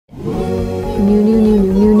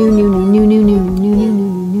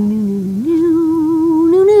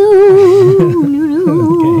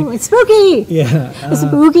It's spooky. Yeah.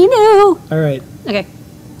 Spooky new. All right. Okay.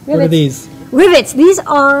 What are these? Rivets. These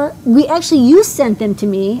are, you sent them to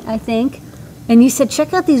me, I think, and you said,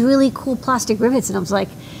 check out these really cool plastic rivets. And I was like,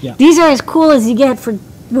 yeah. These are as cool as you get for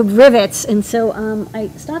rivets. And so I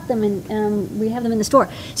stocked them, and we have them in the store.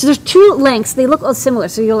 So there's two lengths. They look all similar.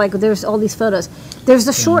 So you're like, there's all these photos. There's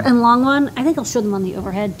the short and long one. I think I'll show them on the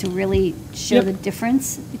overhead to really show the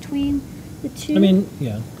difference between the two. I mean,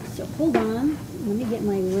 yeah. So hold on. Let me get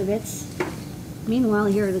my rivets. Meanwhile,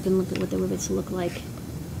 here we can look at what the rivets look like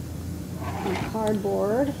on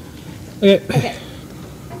cardboard. Okay. Okay.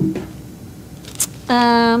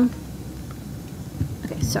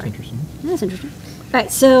 Okay, sorry. That's interesting. That's interesting. All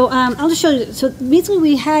right, so I'll just show you. So basically,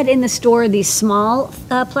 we had in the store these small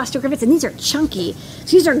plastic rivets, and these are chunky.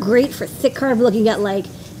 So these are great for thick cardboard. Look, you got like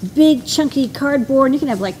big chunky cardboard, and you can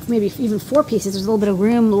have like maybe even 4 pieces. There's a little bit of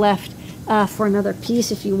room left for another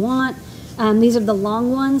piece if you want. These are the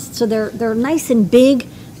long ones, so they're nice and big.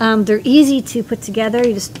 They're easy to put together.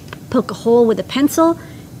 You just poke a hole with a pencil,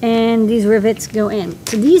 and these rivets go in.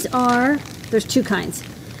 So there's two kinds.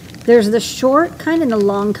 There's the short kind and the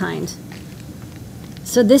long kind.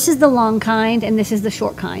 So this is the long kind, and this is the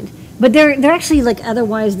short kind. But they're actually like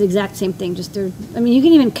otherwise the exact same thing. You can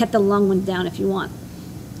even cut the long one down if you want.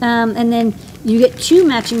 And then you get 2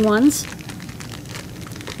 matching ones.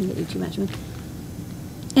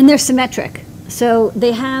 And they're symmetric. So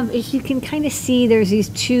they have, if you can kind of see, there's these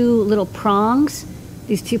 2 little prongs.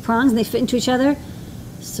 These 2 prongs, and they fit into each other.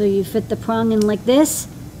 So you fit the prong in like this.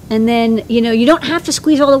 And then, you don't have to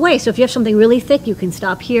squeeze all the way. So if you have something really thick, you can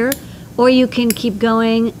stop here. Or you can keep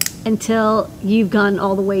going until you've gone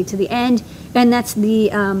all the way to the end. And that's the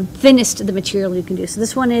thinnest of the material you can do. So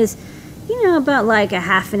this one is, about like a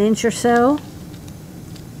 1/2 inch or so.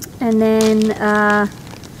 And then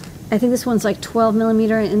I think this one's like 12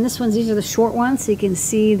 millimeter. And these are the short ones. So you can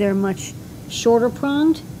see they're much shorter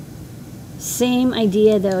pronged. Same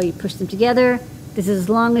idea though, you push them together. This is as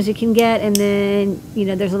long as you can get, and then,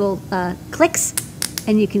 there's little clicks,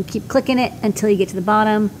 and you can keep clicking it until you get to the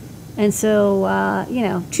bottom. And so,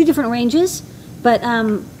 2 different ranges, but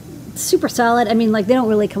super solid. I mean, like, they don't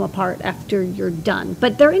really come apart after you're done,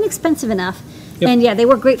 but they're inexpensive enough. Yep. And yeah, they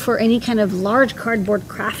work great for any kind of large cardboard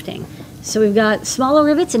crafting. So we've got smaller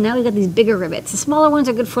rivets, and now we've got these bigger rivets. The smaller ones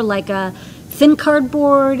are good for like thin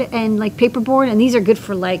cardboard and like paperboard, and these are good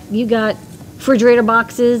for like, you got refrigerator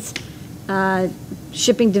boxes,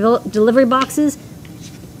 shipping delivery boxes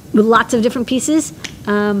with lots of different pieces.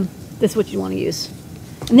 This is what you want to use.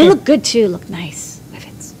 And they look good too, look nice.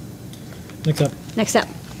 Rivets. Next up.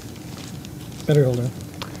 Battery holder.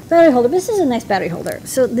 Battery holder. This is a nice battery holder.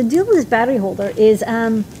 So the deal with this battery holder is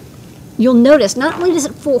you'll notice not only does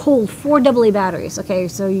it hold 4 AA batteries, okay,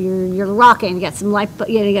 so you're rocking, you got some light,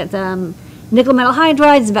 you got nickel metal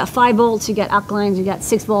hydrides, about 5 volts, you got alkalines, you got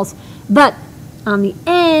 6 volts, but on the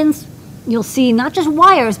ends, you'll see not just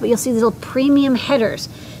wires, but you'll see these little premium headers.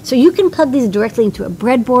 So you can plug these directly into a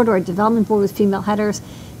breadboard or a development board with female headers.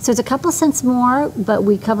 So it's a couple cents more, but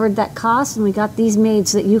we covered that cost, and we got these made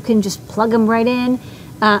so that you can just plug them right in.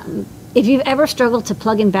 If you've ever struggled to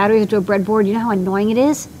plug in batteries into a breadboard, you know how annoying it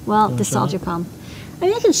is? Well, this solves your problem. I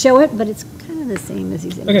mean, I can show it, but it's kind of the same as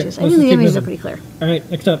these images. I think the images are pretty clear. All right,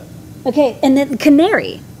 next up. Okay, and then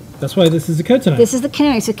canary. That's why this is the code tonight. This is the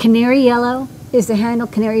canary. So canary yellow is the handle,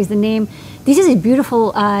 canary is the name. These are these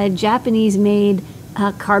beautiful Japanese-made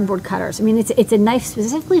cardboard cutters. I mean, it's a knife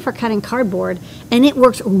specifically for cutting cardboard, and it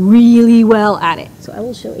works really well at it. So I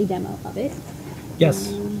will show a demo of it.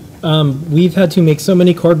 Yes. We've had to make so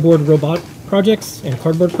many cardboard robot projects and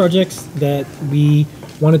cardboard projects that we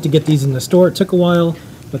wanted to get these in the store. It took a while,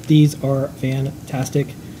 but these are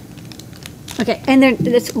fantastic. Okay, and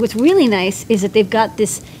what's really nice is that they've got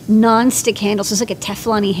this non-stick handle, so it's like a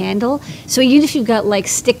Teflon-y handle. So even if you've got like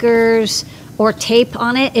stickers or tape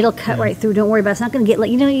on it, it'll cut right through. Don't worry about it. It's not going to get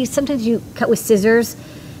like, sometimes you cut with scissors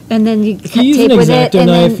and then you cut tape with it. If you use an X-Acto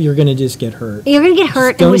knife, you're going to just get hurt. You're going to get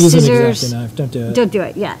hurt. Don't use scissors, an X-Acto knife. Don't do it. Don't do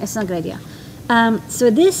it. Yeah, it's not a good idea.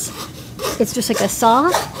 So this, it's just like a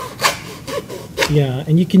saw. Yeah,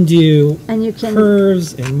 and you can do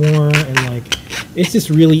curves and more, and like, it's just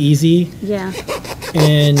really easy. Yeah.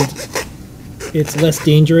 And it's less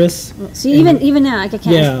dangerous. So even now, I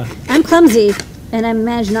can. Yeah. I'm clumsy, and I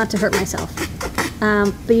manage not to hurt myself.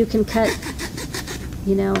 But you can cut,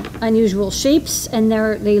 unusual shapes, and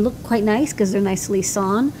they look quite nice because they're nicely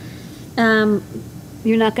sawn.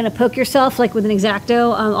 You're not going to poke yourself like with an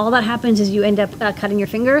X-Acto. All that happens is you end up cutting your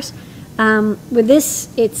fingers. With this,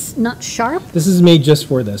 it's not sharp. This is made just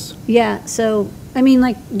for this. Yeah, so, I mean,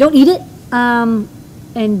 like, don't eat it,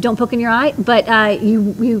 and don't poke in your eye, but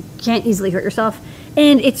you can't easily hurt yourself.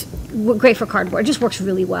 And it's great for cardboard. It just works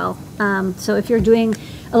really well. So if you're doing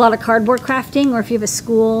a lot of cardboard crafting, or if you have a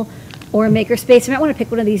school or a makerspace, you might want to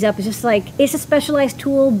pick one of these up. It's just like, it's a specialized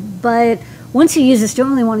tool, but once you use this, you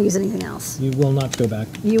don't really want to use anything else. You will not go back.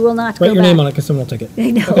 You will not go back. Write your name on it because someone will take it.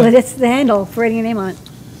 I know, Okay. that's the handle for writing your name on it.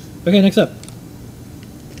 Okay, next up.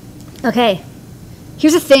 Okay,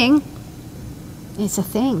 here's a thing. It's a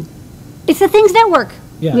thing. It's the Things Network.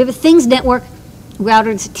 Yeah. We have a Things Network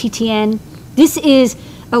router. It's a TTN. This is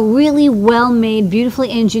a really well-made,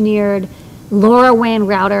 beautifully engineered LoRaWAN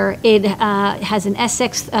router. It has an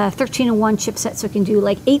SX 1301 chipset, so it can do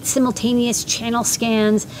like 8 simultaneous channel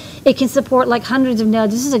scans. It can support like hundreds of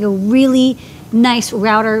nodes. This is like a really nice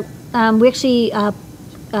router. We actually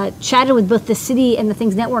chatted with both the city and the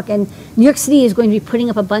Things Network, and New York City is going to be putting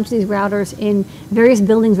up a bunch of these routers in various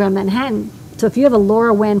buildings around Manhattan. So if you have a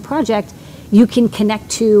LoRaWAN project, you can connect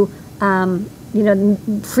to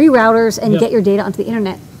free routers and get your data onto the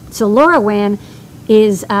internet. So LoRaWAN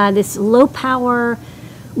is this low power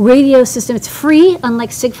radio system. It's free,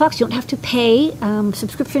 unlike Sigfox. You don't have to pay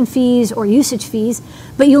subscription fees or usage fees,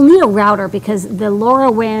 but you'll need a router because the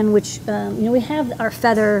LoRaWAN, which we have our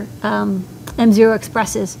Feather M0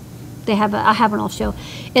 Expresses. I have one I'll show.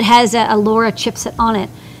 It has a LoRa chipset on it,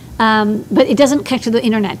 but it doesn't connect to the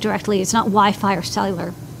internet directly. It's not Wi-Fi or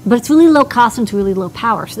cellular, but it's really low cost and it's really low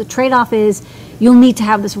power. So the trade-off is you'll need to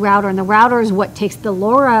have this router, and the router is what takes the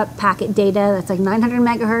LoRa packet data that's like 900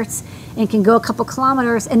 megahertz and can go a couple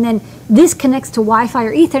kilometers, and then this connects to Wi-Fi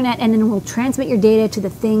or Ethernet, and then will transmit your data to the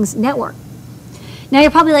Things Network. Now you're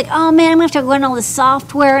probably like, oh man, I'm gonna have to run all this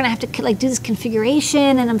software and I have to like do this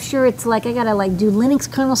configuration, and I'm sure it's like I gotta like do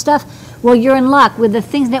Linux kernel stuff. Well, you're in luck. With the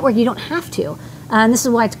Things Network, you don't have to, and this is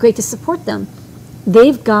why it's great to support them.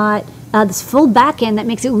 They've got this full backend that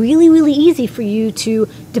makes it really, really easy for you to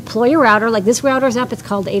deploy your router. Like this router's up, it's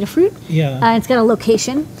called Adafruit. Yeah. It's got a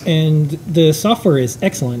location. And the software is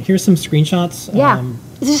excellent. Here's some screenshots. Yeah.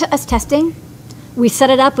 This is us testing. We set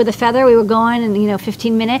it up with a Feather. We were going in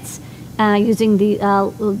 15 minutes using the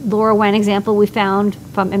LoRaWAN example we found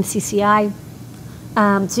from MCCI.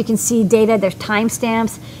 So you can see data, there's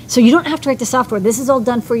timestamps. So you don't have to write the software. This is all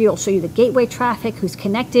done for you. It'll show you the gateway traffic, who's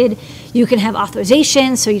connected. You can have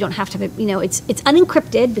authorization, so you don't have to, it's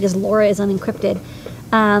unencrypted because LoRa is unencrypted.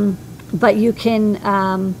 But you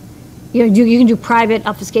can, you can do private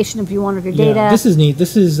obfuscation if you want of your data. Yeah, this is neat.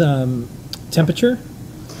 This is temperature.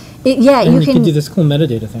 And you can do this cool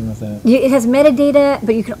metadata thing with it. It has metadata,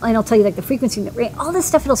 but and it'll tell you like the frequency, the rate, all this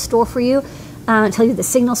stuff it'll store for you. Tell you the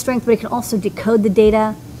signal strength, but it can also decode the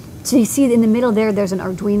data. So you see in the middle there's an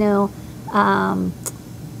Arduino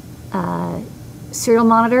serial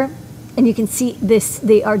monitor, and you can see this.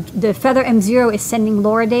 The Feather M0 is sending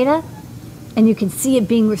LoRa data, and you can see it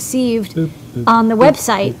being received on the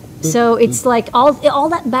website. So it's like all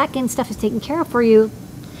that back-end stuff is taken care of for you,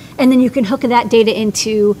 and then you can hook that data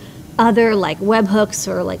into other like webhooks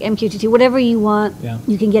or like MQTT, whatever you want. Yeah.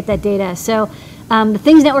 You can get that data. So the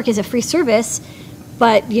Things Network is a free service,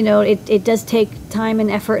 but it does take time and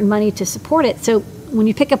effort and money to support it. So when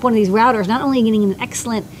you pick up one of these routers, not only are you getting an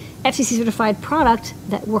excellent FCC certified product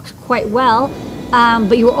that works quite well,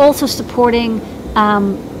 but you're also supporting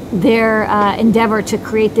their endeavor to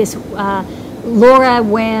create this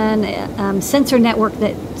LoRaWAN sensor network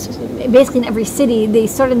that basically in every city. They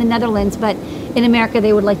started in the Netherlands, but in America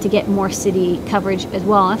they would like to get more city coverage as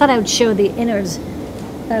well. I thought I would show the innards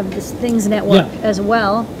of this Things Network as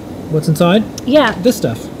well. What's inside? Yeah. This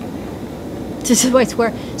stuff. This is what it's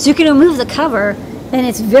where. So you can remove the cover, and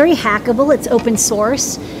it's very hackable. It's open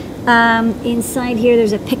source. Inside here,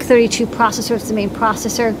 there's a PIC32 processor. It's the main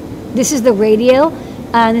processor. This is the radio.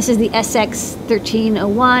 And this is the SX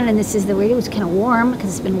 1301, and this is the radio. It's kind of warm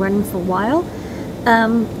because it's been running for a while.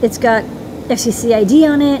 It's got FCC ID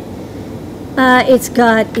on it. It's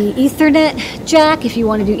got the Ethernet jack if you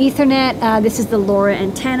want to do Ethernet. This is the LoRa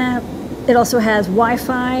antenna. It also has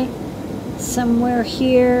Wi-Fi somewhere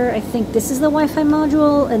here. I think this is the Wi-Fi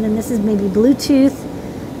module, and then this is maybe Bluetooth.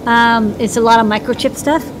 It's a lot of microchip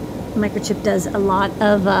stuff. Microchip does a lot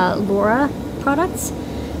of LoRa products.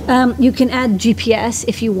 You can add GPS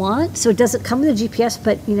if you want. So it doesn't come with a GPS,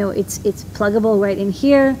 but it's pluggable right in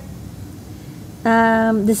here.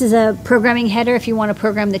 This is a programming header if you want to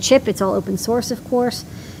program the chip. It's all open source, of course.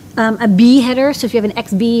 A B header, so if you have an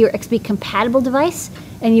XB or XB compatible device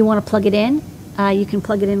and you want to plug it in, you can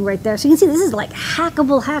plug it in right there. So you can see this is like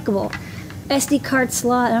hackable. SD card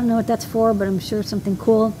slot. I don't know what that's for, but I'm sure it's something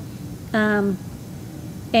cool.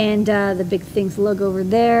 and the Big Things logo over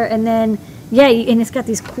there. And then, yeah, and it's got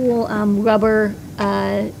these cool rubber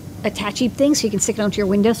attachy things, so you can stick it onto your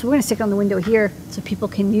window. So we're going to stick it on the window here so people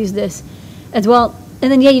can use this as well.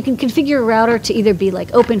 And then, yeah, you can configure your router to either be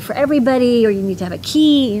like open for everybody, or you need to have a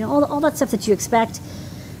key, you know, all that stuff that you expect.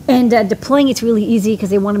 And deploying it's really easy because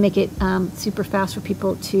they want to make it super fast for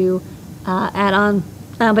people to add on.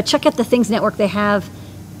 But check out the Things Network. They have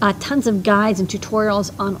tons of guides and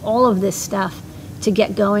tutorials on all of this stuff to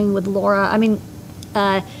get going with LoRa. I mean,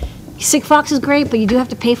 Sigfox is great, but you do have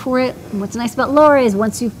to pay for it. And what's nice about LoRa is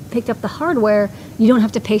once you've picked up the hardware, you don't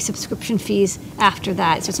have to pay subscription fees after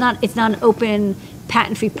that. So it's not an open,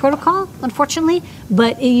 patent-free protocol, unfortunately,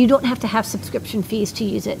 but you don't have to have subscription fees to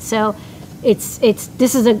use it. So this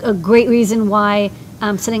is a great reason why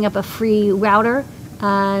setting up a free router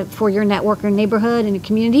for your network or neighborhood and your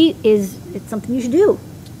community it's something you should do.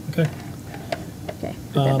 Okay. Okay,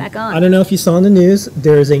 put that back on. I don't know if you saw in the news,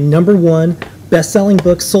 there is a #1 best-selling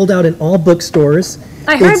book sold out in all bookstores.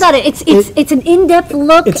 I heard about it. It's an in-depth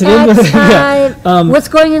look at what's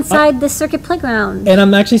going inside the Circuit Playground. And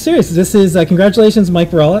I'm actually serious. This is congratulations,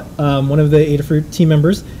 Mike Barala, one of the Adafruit team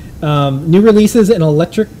members. New releases in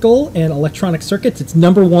electrical and electronic circuits. It's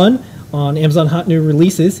 #1 on Amazon Hot New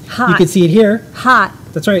Releases. Hot. You can see it here. Hot.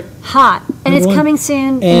 That's right. Hot. And it's #1. coming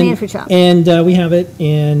soon in the Adafruit shop. And we have it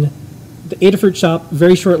in the Adafruit shop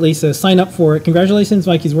very shortly, so sign up for it. Congratulations,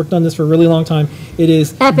 Mike. He's worked on this for a really long time. It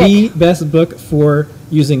is Epic. the best book for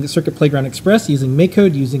using Circuit Playground Express, using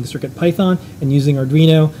MakeCode, using CircuitPython, and using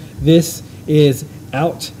Arduino. This is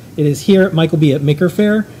out. It is here. Mike will be at Maker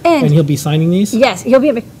Faire, and he'll be signing these. Yes, he'll be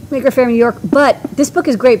at Maker Faire in New York. But this book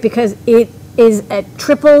is great because it is a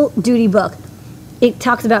triple duty book. It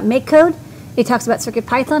talks about MakeCode, it talks about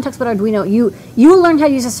CircuitPython, talks about Arduino. You will learn how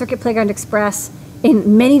to use a Circuit Playground Express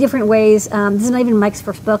in many different ways. This is not even Mike's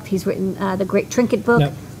first book. He's written the Great Trinket book.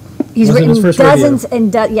 No. He's written dozens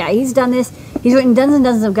and he's done this. He's written dozens and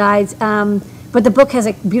dozens of guides. But the book has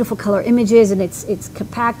like beautiful color images and it's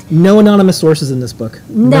compact. No anonymous sources in this book.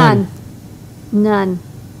 None.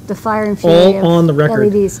 The fire and fury all on the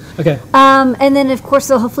record. LEDs. Okay. And then of course,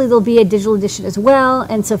 hopefully there'll be a digital edition as well.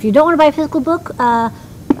 And so if you don't want to buy a physical book,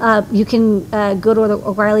 you can go to the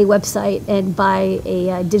O'Reilly website and buy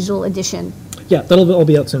a digital edition. Yeah, that'll all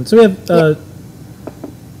be out soon. So we have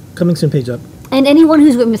coming soon page up. And anyone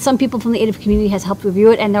who's with some people from the Adafruit community has helped review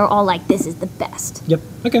it, and they're all like, "This is the best." Yep.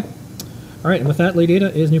 Okay. All right. And with that, Lady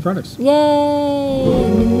Ada is new products.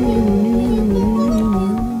 Yay!